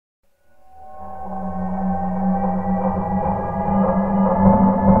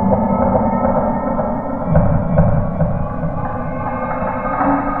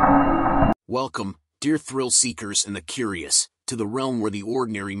Welcome, dear thrill seekers and the curious, to the realm where the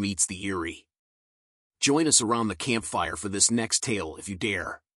ordinary meets the eerie. Join us around the campfire for this next tale if you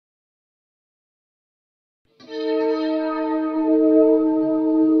dare.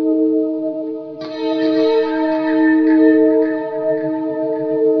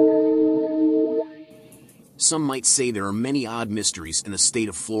 Some might say there are many odd mysteries in the state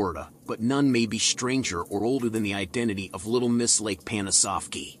of Florida, but none may be stranger or older than the identity of Little Miss Lake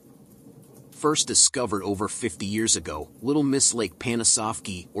Panasoffkee. First discovered over 50 years ago, Little Miss Lake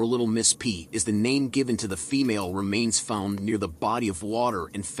Panasoffkee, or Little Miss P, is the name given to the female remains found near the body of water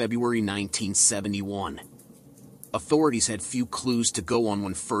in February 1971. Authorities had few clues to go on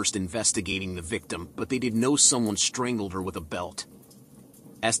when first investigating the victim, but they did know someone strangled her with a belt.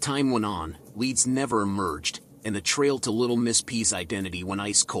 As time went on, leads never emerged, and the trail to Little Miss P's identity went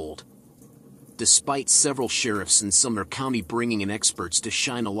ice cold. Despite several sheriffs in Sumner County bringing in experts to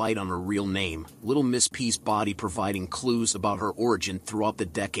shine a light on her real name, Little Miss P's body providing clues about her origin throughout the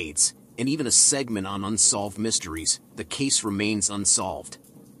decades, and even a segment on unsolved mysteries, the case remains unsolved.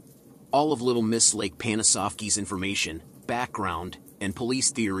 All of Little Miss Lake Panasoffkee's information, background, and police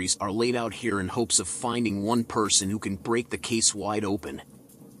theories are laid out here in hopes of finding one person who can break the case wide open.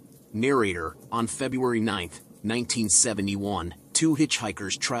 Narrator, on February 9, 1971, two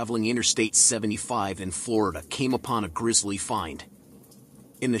hitchhikers traveling Interstate 75 in Florida came upon a grisly find.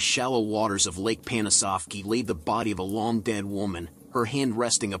 In the shallow waters of Lake Panasoffkee lay the body of a long-dead woman, her hand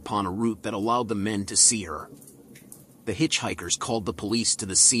resting upon a root that allowed the men to see her. The hitchhikers called the police to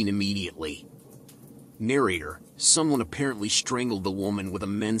the scene immediately. Narrator, someone apparently strangled the woman with a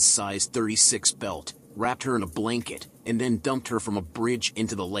men's size 36 belt, wrapped her in a blanket, and then dumped her from a bridge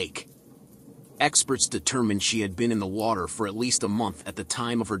into the lake. Experts determined she had been in the water for at least a month at the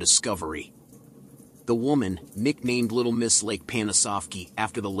time of her discovery. The woman, nicknamed Little Miss Lake Panasoffkee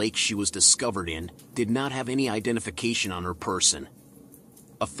after the lake she was discovered in, did not have any identification on her person.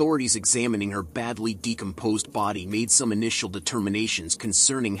 Authorities examining her badly decomposed body made some initial determinations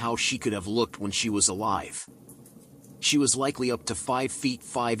concerning how she could have looked when she was alive. She was likely up to 5 feet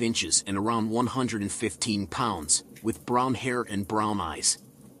 5 inches and around 115 pounds, with brown hair and brown eyes.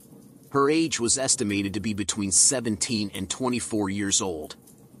 Her age was estimated to be between 17 and 24 years old.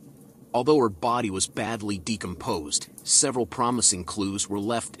 Although her body was badly decomposed, several promising clues were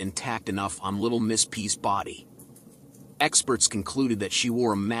left intact enough on Little Miss P's body. Experts concluded that she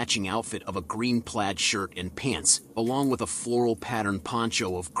wore a matching outfit of a green plaid shirt and pants, along with a floral patterned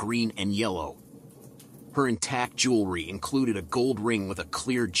poncho of green and yellow. Her intact jewelry included a gold ring with a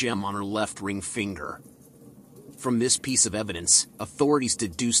clear gem on her left ring finger. From this piece of evidence, authorities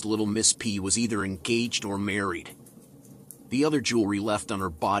deduced Little Miss P was either engaged or married. The other jewelry left on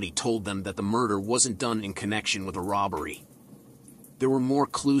her body told them that the murder wasn't done in connection with a robbery. There were more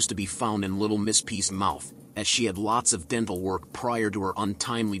clues to be found in Little Miss P's mouth, as she had lots of dental work prior to her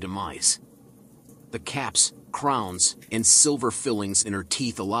untimely demise. The caps, crowns, and silver fillings in her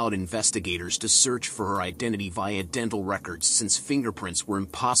teeth allowed investigators to search for her identity via dental records since fingerprints were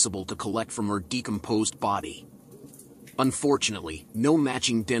impossible to collect from her decomposed body. Unfortunately, no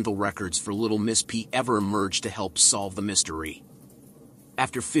matching dental records for Little Miss P ever emerged to help solve the mystery.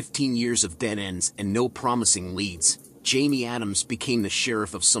 After 15 years of dead ends and no promising leads, Jamie Adams became the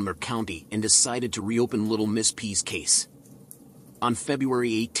sheriff of Sumner County and decided to reopen Little Miss P's case. On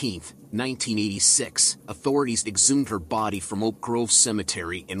February 18, 1986, authorities exhumed her body from Oak Grove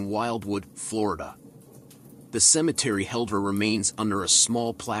Cemetery in Wildwood, Florida. The cemetery held her remains under a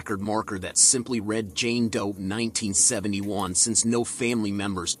small placard marker that simply read Jane Doe 1971 since no family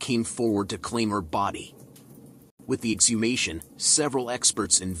members came forward to claim her body. With the exhumation, several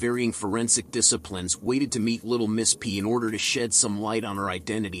experts in varying forensic disciplines waited to meet Little Miss P in order to shed some light on her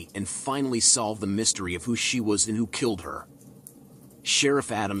identity and finally solve the mystery of who she was and who killed her.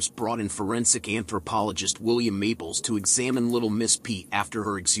 Sheriff Adams brought in forensic anthropologist William Maples to examine Little Miss P after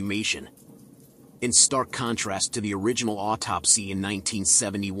her exhumation. In stark contrast to the original autopsy in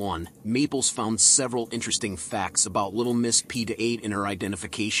 1971, Maples found several interesting facts about Little Miss P to aid in her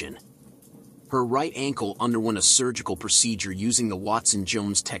identification. Her right ankle underwent a surgical procedure using the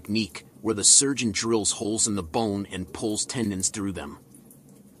Watson-Jones technique, where the surgeon drills holes in the bone and pulls tendons through them.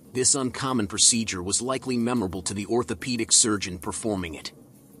 This uncommon procedure was likely memorable to the orthopedic surgeon performing it.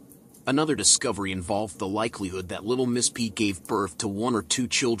 Another discovery involved the likelihood that Little Miss P gave birth to 1 or 2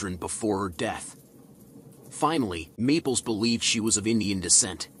 children before her death. Finally, Maples believed she was of Indian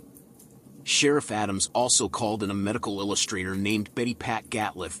descent. Sheriff Adams also called in a medical illustrator named Betty Pat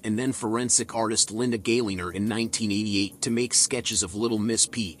Gatliff and then forensic artist Linda Galiner in 1988 to make sketches of Little Miss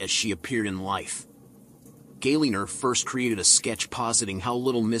P as she appeared in life. Gayliner first created a sketch positing how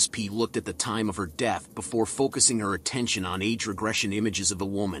Little Miss P looked at the time of her death before focusing her attention on age regression images of a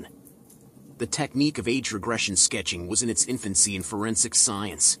woman. The technique of age regression sketching was in its infancy in forensic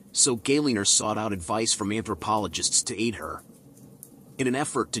science, so Gayliner sought out advice from anthropologists to aid her. In an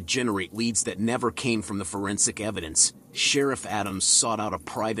effort to generate leads that never came from the forensic evidence, Sheriff Adams sought out a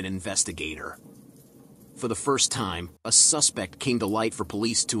private investigator. For the first time, a suspect came to light for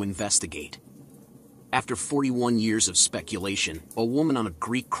police to investigate. After 41 years of speculation, a woman on a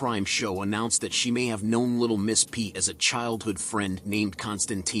Greek crime show announced that she may have known Little Miss P as a childhood friend named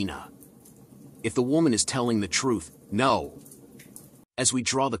Constantina. If the woman is telling the truth, no. As we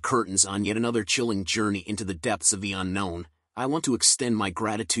draw the curtains on yet another chilling journey into the depths of the unknown, I want to extend my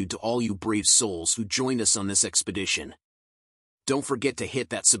gratitude to all you brave souls who joined us on this expedition. Don't forget to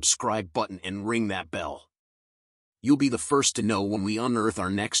hit that subscribe button and ring that bell. You'll be the first to know when we unearth our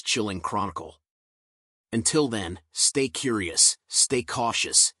next chilling chronicle. Until then, stay curious, stay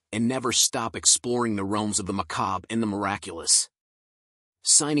cautious, and never stop exploring the realms of the macabre and the miraculous.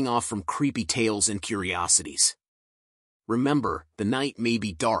 Signing off from Creepy Tales and Curiosities. Remember, the night may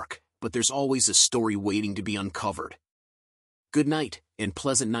be dark, but there's always a story waiting to be uncovered. Good night, and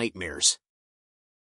pleasant nightmares.